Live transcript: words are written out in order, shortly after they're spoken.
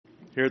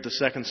Here at the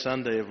second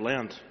Sunday of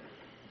Lent,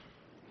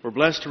 we're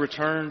blessed to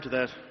return to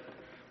that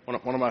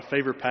one of my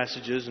favorite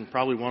passages, and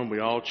probably one we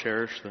all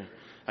cherish, the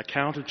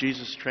account of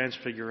Jesus'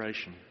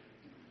 transfiguration.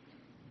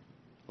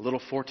 A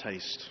little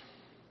foretaste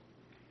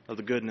of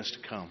the goodness to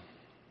come.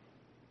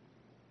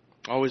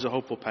 Always a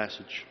hopeful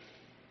passage.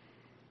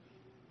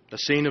 A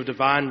scene of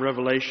divine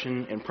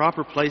revelation in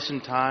proper place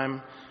and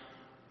time,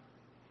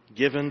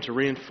 given to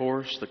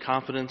reinforce the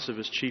confidence of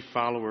his chief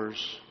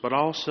followers, but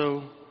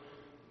also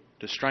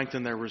to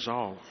strengthen their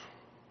resolve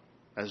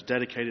as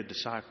dedicated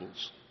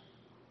disciples.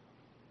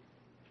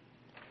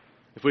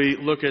 If we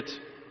look at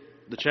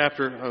the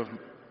chapter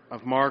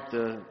of Mark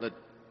that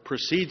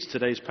precedes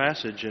today's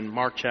passage in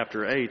Mark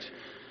chapter 8,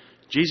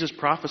 Jesus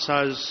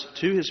prophesies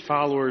to his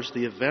followers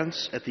the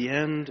events at the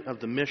end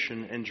of the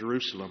mission in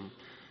Jerusalem,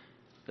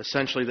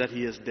 essentially that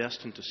he is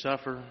destined to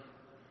suffer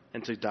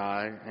and to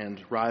die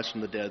and rise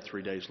from the dead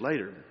 3 days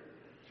later.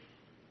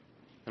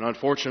 And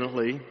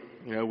unfortunately,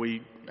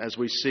 as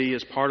we see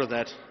as part of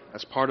that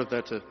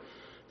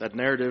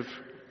narrative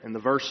in the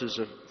verses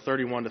of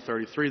 31 to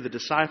 33, the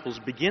disciples,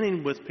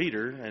 beginning with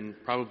Peter and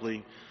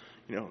probably,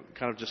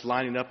 kind of just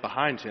lining up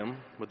behind him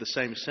with the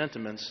same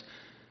sentiments,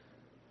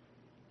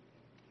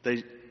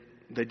 they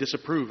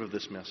disapprove of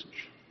this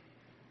message.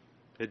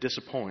 It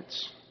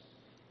disappoints.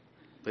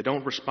 They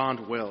don't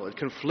respond well. It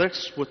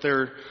conflicts with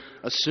their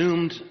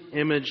assumed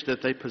image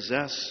that they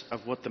possess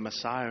of what the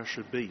Messiah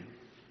should be.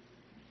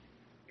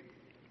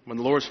 When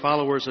the Lord's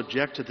followers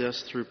object to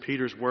this through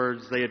Peter's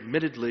words, they are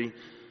admitting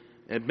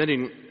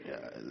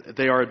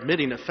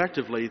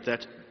effectively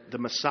that the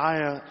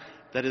Messiah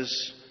that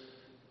is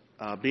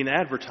being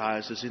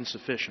advertised is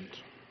insufficient.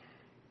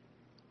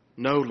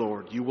 No,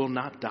 Lord, you will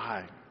not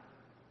die,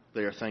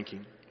 they are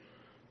thinking.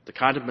 The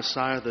kind of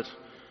Messiah that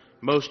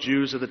most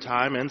Jews of the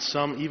time, and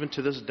some even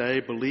to this day,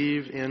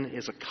 believe in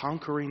is a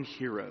conquering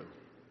hero.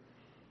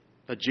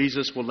 That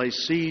Jesus will lay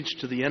siege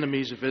to the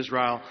enemies of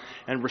Israel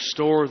and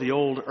restore the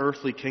old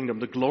earthly kingdom,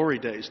 the glory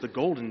days, the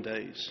golden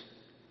days.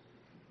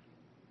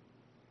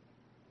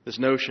 This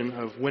notion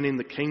of winning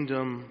the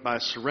kingdom by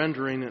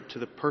surrendering it to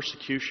the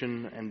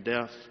persecution and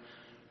death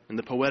and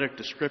the poetic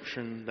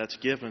description that's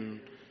given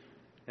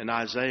in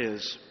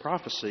Isaiah's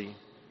prophecy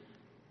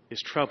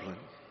is troubling.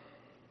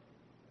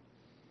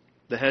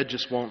 The head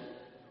just won't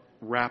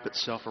wrap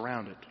itself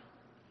around it.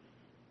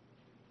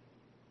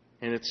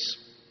 And it's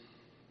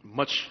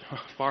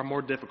far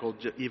more difficult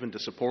even to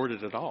support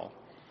it at all.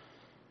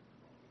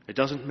 It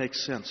doesn't make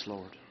sense,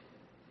 Lord.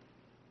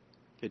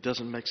 It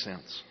doesn't make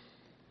sense.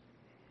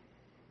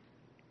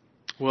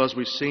 Well, as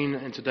we've seen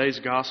in today's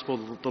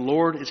gospel, the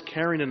Lord is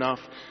caring enough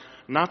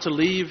not to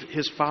leave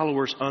his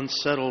followers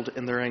unsettled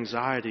in their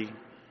anxiety,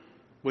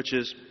 which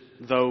is,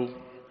 though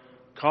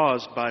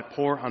caused by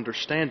poor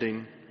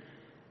understanding,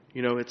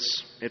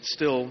 it's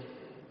still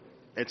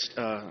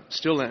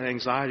an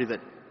anxiety that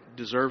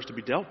deserves to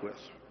be dealt with.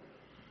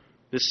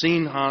 This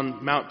scene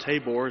on Mount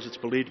Tabor, as it's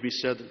believed to be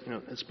said,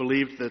 it's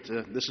believed that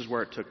this is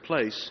where it took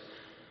place,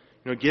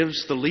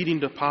 gives the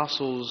leading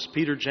apostles,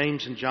 Peter,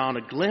 James, and John,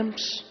 a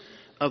glimpse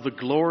of the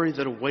glory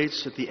that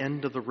awaits at the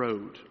end of the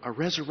road, a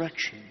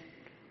resurrection,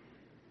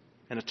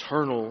 an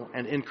eternal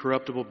and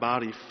incorruptible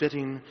body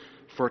fitting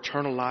for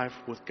eternal life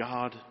with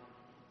God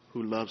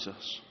who loves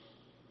us.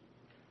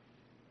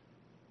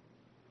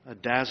 A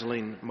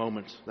dazzling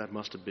moment that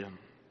must have been.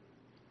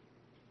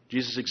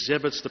 Jesus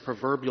exhibits the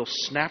proverbial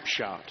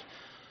snapshot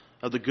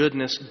of the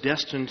goodness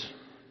destined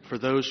for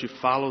those who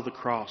follow the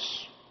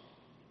cross,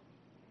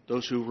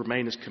 those who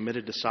remain as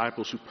committed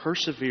disciples, who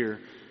persevere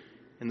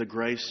in the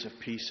grace of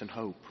peace and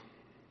hope.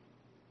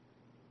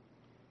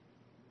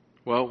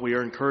 Well, we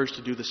are encouraged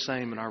to do the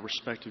same in our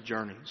respective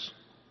journeys.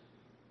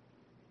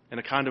 In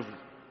a kind of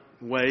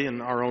way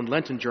in our own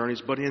Lenten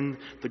journeys, but in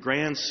the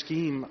grand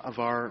scheme of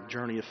our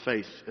journey of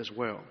faith as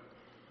well.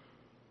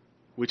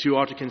 We too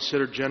ought to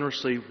consider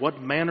generously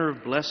what manner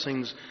of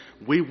blessings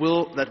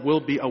that will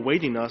be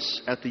awaiting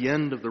us at the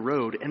end of the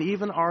road. And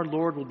even our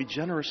Lord will be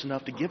generous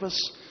enough to give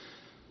us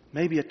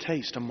maybe a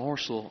taste, a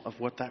morsel of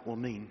what that will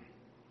mean.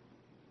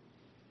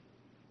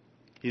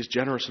 He is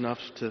generous enough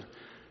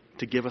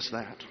to give us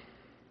that.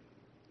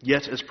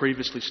 Yet, as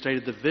previously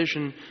stated, the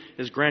vision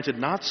is granted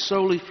not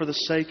solely for the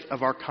sake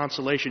of our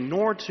consolation,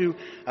 nor to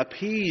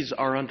appease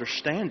our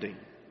understanding.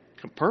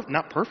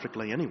 Not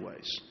perfectly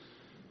anyways.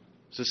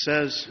 As it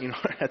says,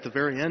 at the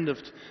very end of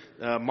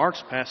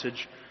Mark's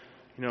passage,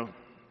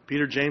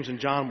 Peter, James, and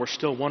John were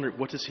still wondering,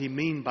 what does he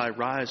mean by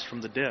rise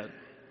from the dead?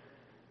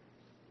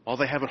 While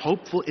they have a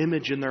hopeful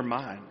image in their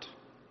mind,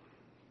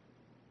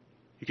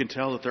 you can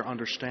tell that their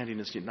understanding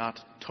is not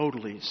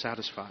totally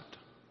satisfied.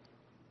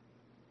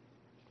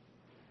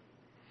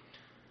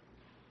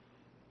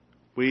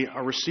 We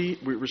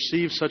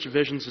receive such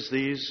visions as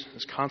these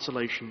as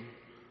consolation,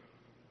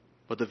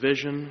 but the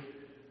vision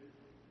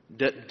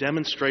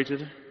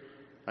demonstrated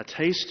a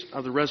taste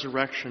of the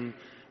resurrection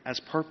as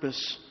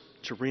purpose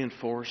to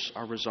reinforce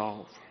our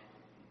resolve.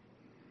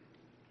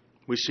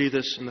 We see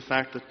this in the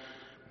fact that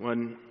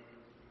when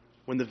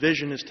the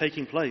vision is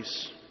taking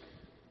place,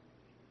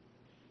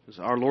 As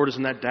our Lord is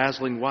in that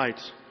dazzling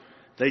white,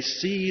 they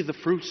see the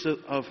fruits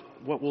of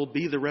what will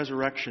be the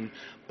resurrection,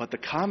 but the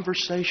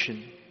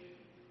conversation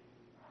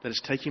that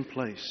is taking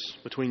place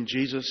between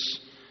Jesus,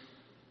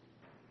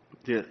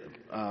 the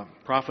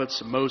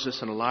prophets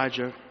Moses and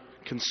Elijah,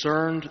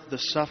 concerned the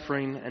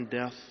suffering and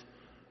death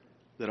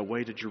that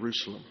awaited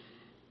Jerusalem.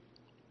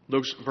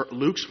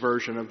 Luke's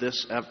version of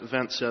this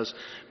event says,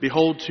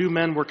 "Behold, two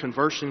men were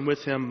conversing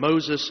with him,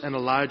 Moses and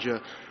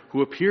Elijah,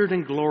 who appeared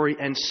in glory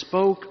and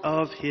spoke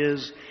of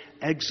his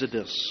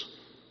exodus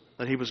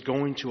that he was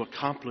going to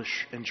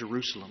accomplish in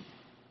Jerusalem."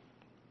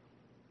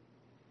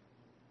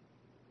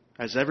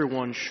 As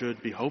everyone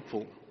should be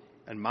hopeful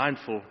and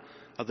mindful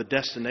of the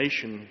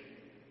destination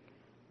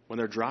when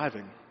they're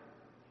driving,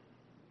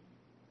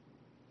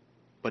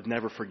 but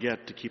never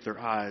forget to keep their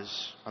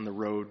eyes on the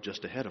road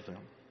just ahead of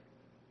them.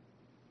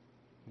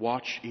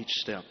 Watch each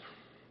step,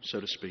 so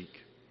to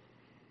speak.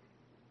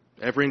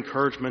 Every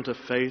encouragement of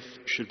faith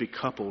should be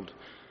coupled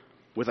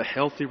with a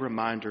healthy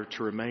reminder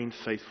to remain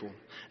faithful,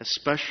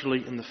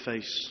 especially in the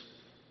face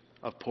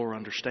of poor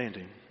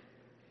understanding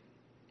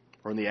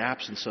or in the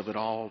absence of it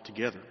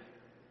altogether.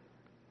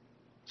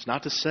 It's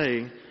not to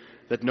say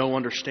that no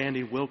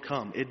understanding will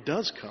come. It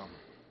does come.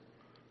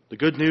 The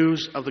good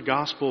news of the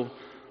gospel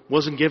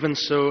wasn't given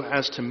so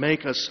as to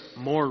make us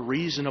more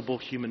reasonable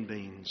human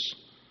beings.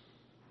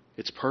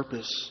 Its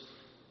purpose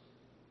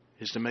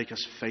is to make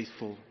us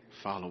faithful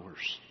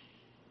followers.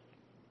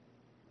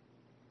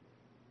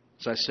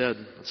 As I said,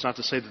 it's not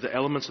to say that the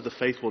elements of the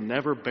faith will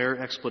never bear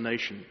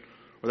explanation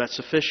or that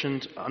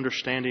sufficient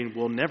understanding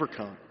will never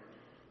come.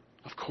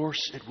 Of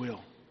course it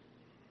will.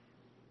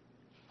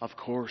 Of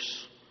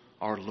course,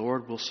 our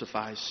Lord will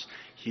suffice.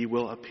 He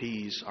will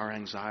appease our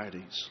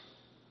anxieties.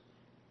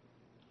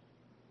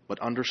 But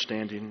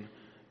understanding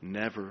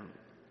never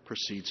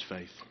precedes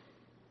faith.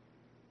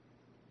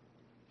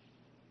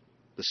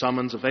 The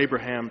summons of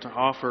Abraham to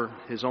offer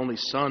his only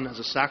son as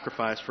a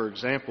sacrifice, for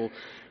example,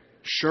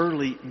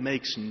 surely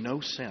makes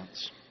no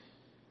sense.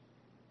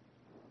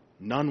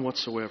 None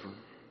whatsoever.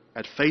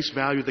 At face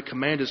value, the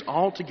command is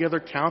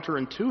altogether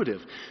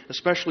counterintuitive,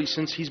 especially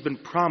since he's been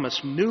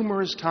promised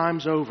numerous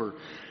times over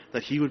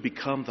that he would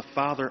become the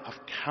father of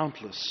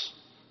countless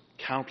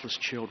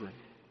children.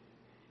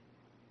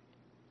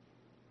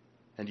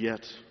 And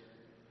yet,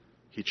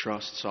 he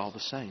trusts all the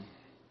same.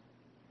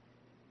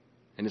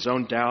 And his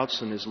own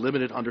doubts and his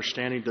limited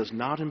understanding does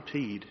not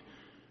impede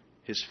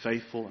his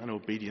faithful and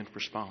obedient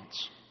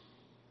response.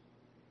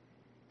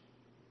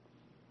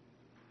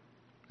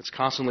 It's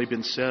constantly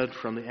been said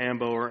from the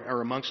AMBO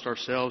or amongst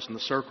ourselves in the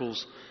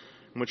circles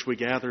in which we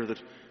gather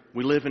that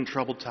we live in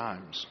troubled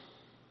times.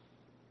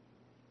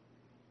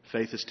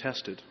 Faith is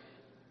tested.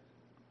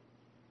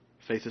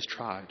 Faith is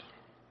tried.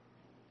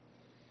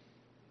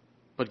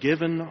 But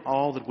given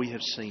all that we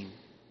have seen,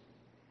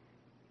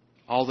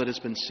 all that has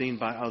been seen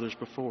by others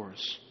before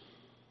us,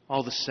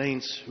 all the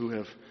saints who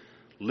have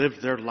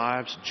lived their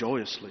lives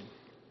joyously,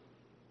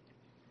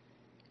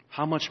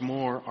 how much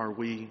more are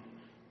we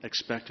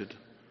expected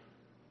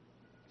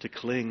to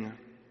cling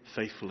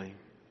faithfully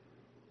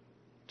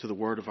to the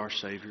word of our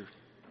Savior,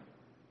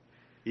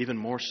 even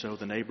more so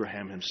than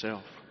Abraham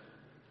himself?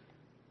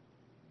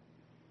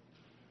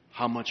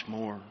 How much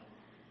more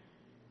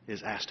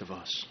is asked of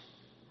us,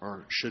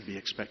 or should be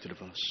expected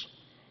of us?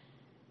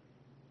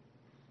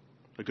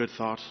 A good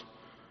thought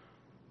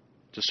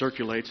to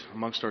circulate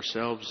amongst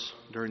ourselves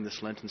during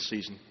this Lenten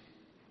season,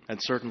 and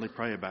certainly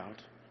pray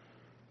about.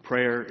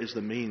 Prayer is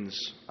the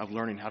means of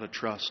learning how to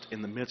trust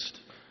in the midst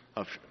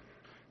of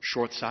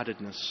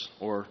short-sightedness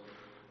or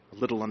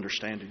little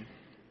understanding.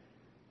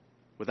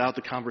 Without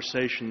the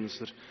conversations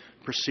that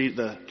precede,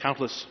 the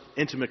countless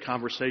intimate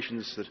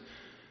conversations that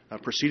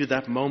preceded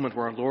that moment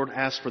where our Lord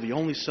asked for the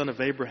only son of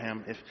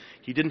Abraham, if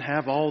he didn't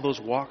have all those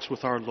walks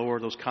with our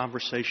Lord, those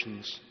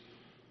conversations,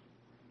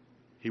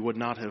 he would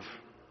not have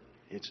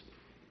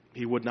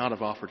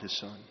offered his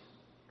son.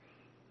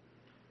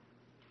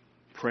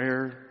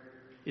 Prayer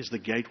is the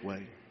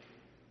gateway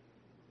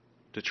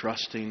to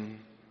trusting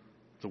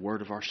the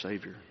word of our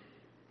Savior.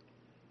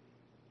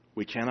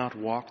 We cannot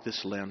walk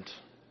this Lent,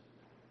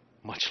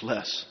 much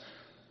less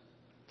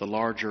the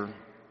larger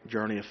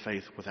journey of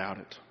faith, without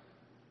it.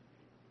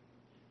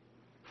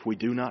 If we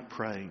do not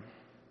pray,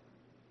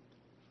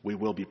 we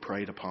will be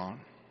preyed upon.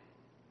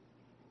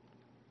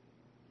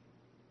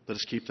 Let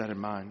us keep that in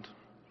mind.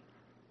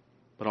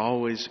 But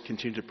always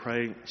continue to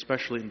pray,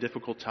 especially in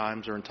difficult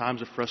times or in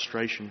times of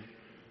frustration,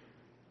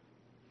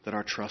 that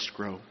our trust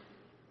grow,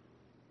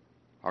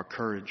 our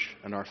courage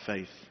and our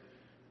faith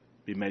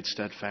be made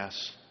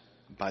steadfast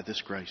by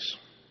this grace.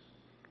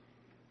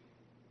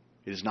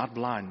 It is not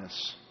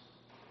blindness.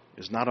 It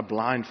is not a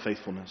blind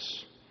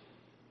faithfulness.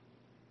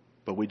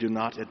 But we do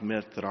not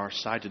admit that our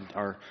sight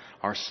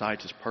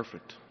is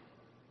perfect.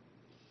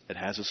 It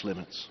has its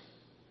limits.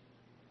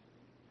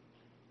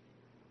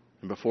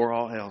 And before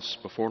all else,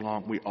 before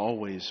long, we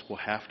always will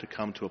have to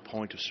come to a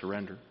point of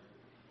surrender.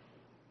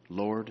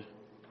 Lord,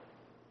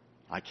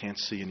 I can't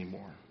see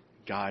anymore.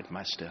 Guide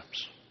my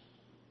steps.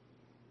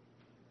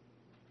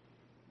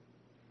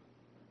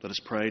 Let us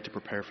pray to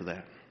prepare for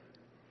that.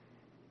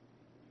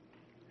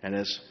 And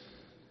as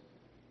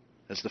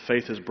the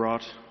faith has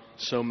brought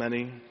so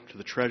many to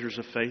the treasures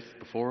of faith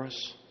before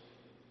us,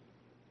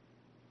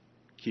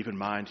 keep in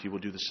mind He will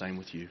do the same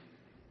with you.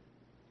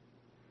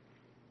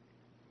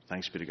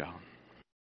 Thanks be to God.